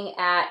looking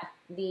at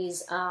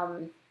these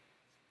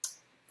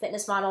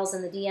fitness models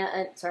in the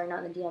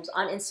not in the DMs,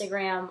 on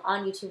Instagram,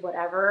 on YouTube,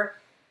 whatever,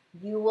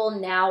 you will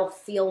now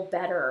feel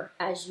better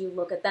as you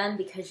look at them,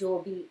 because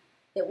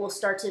it will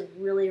start to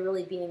really,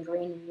 really be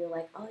ingrained in you.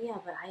 Like, oh yeah,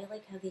 but I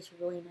like have these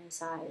really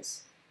nice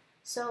eyes.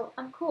 So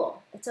I'm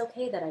cool. It's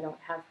okay that I don't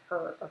have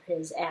her or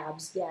his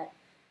abs yet.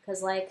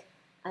 Because, like,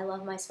 I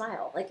love my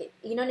smile. Like,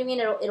 you know what I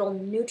mean? It'll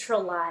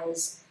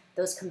neutralize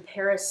those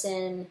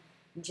comparison,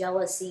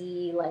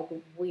 jealousy, like,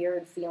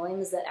 weird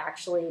feelings that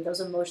actually, those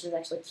emotions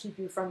actually keep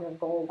you from your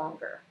goal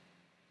longer.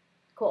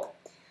 Cool.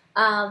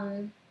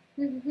 Yeah,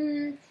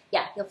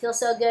 you'll feel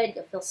so good.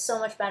 You'll feel so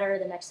much better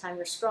the next time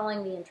you're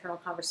scrolling. The internal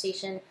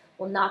conversation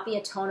will not be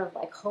a tone of,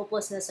 like,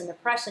 hopelessness and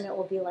depression. It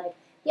will be like,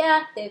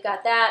 yeah, they've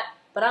got that,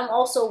 but I'm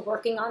also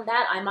working on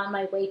that. I'm on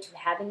my way to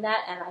having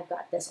that, and I've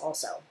got this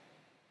also.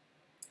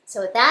 So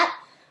with that,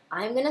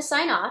 I'm going to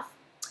sign off.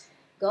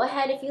 Go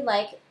ahead if you'd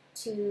like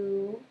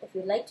to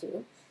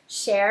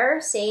share,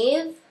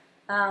 save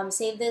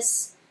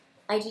this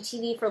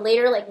IGTV for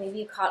later. Like maybe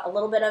you caught a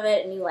little bit of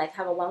it and you like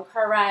have a long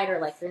car ride, or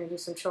like you're going to do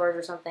some chores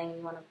or something and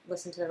you want to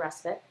listen to the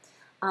rest of it.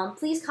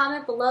 Please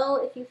comment below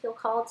if you feel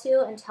called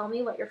to, and tell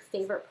me what your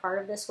favorite part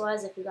of this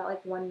was, if you got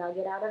like one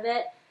nugget out of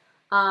it.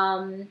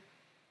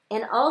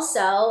 And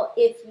also,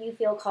 if you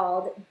feel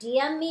called,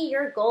 DM me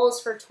your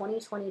goals for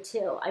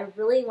 2022. I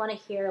really want to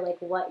hear like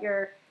what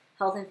your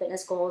health and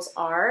fitness goals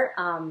are.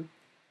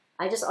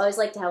 I just always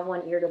like to have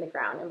one ear to the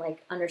ground and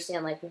like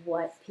understand like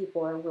what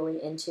people are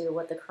really into,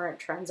 what the current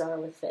trends are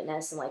with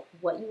fitness, and like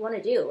what you want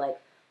to do, like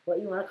what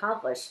you want to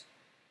accomplish.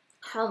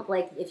 How,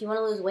 like, if you want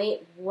to lose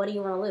weight, what do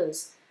you want to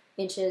lose?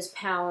 Inches,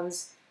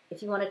 pounds.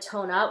 If you want to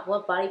tone up,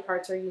 what body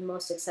parts are you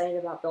most excited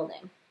about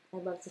building?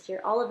 I'd love to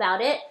hear all about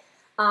it.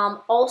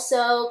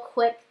 Also,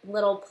 quick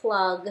little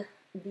plug,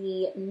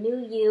 the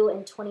New You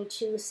in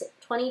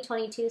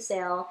 2022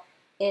 sale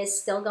is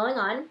still going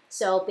on.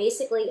 So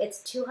basically, it's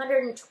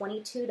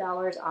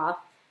 $222 off.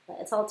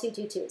 It's all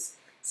 222s.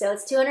 So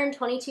it's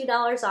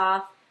 $222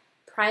 off,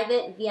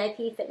 private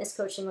VIP fitness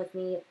coaching with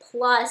me,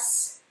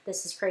 plus,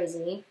 this is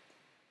crazy,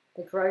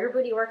 the Grow Your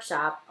Booty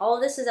Workshop. All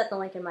of this is at the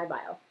link in my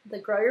bio. The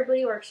Grow Your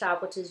Booty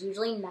Workshop, which is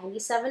usually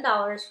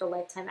 $97 for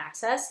lifetime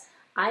access,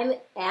 I'm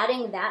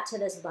adding that to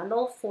this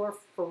bundle for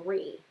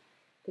free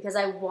because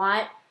I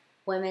want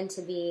women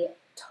to be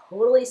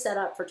totally set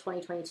up for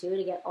 2022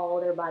 to get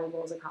all their body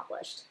goals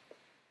accomplished.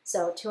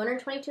 So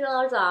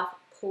 $222 off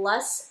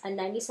plus a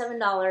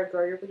 $97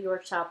 Grow Your Booty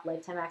Workshop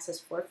lifetime access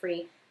for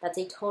free. That's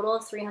a total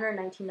of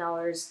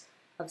 $319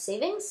 of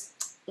savings.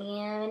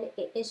 And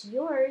it is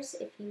yours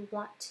if you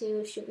want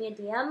to shoot me a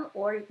DM,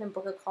 or you can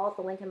book a call at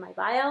the link in my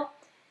bio,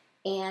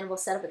 and we'll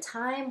set up a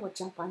time. We'll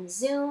jump on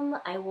Zoom.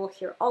 I will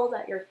hear all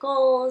about your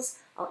goals.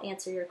 I'll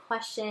answer your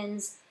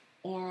questions,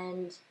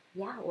 and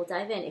yeah, we'll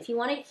dive in. If you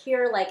want to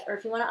hear or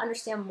if you want to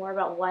understand more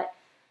about what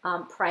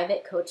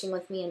private coaching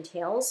with me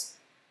entails,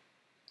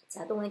 it's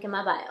at the link in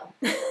my bio.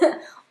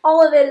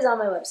 All of it is on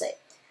my website.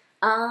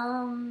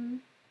 I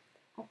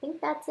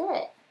think that's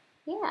it.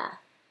 Yeah.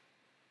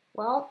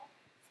 Well,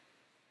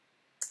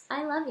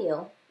 I love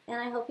you,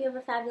 and I hope you have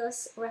a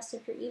fabulous rest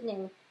of your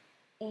evening,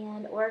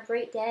 or a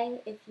great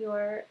day if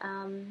you're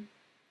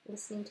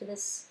listening to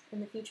this in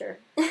the future.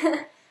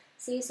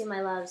 See you soon, my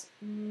loves.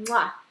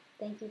 Mwah!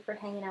 Thank you for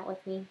hanging out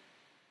with me.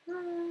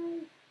 Bye.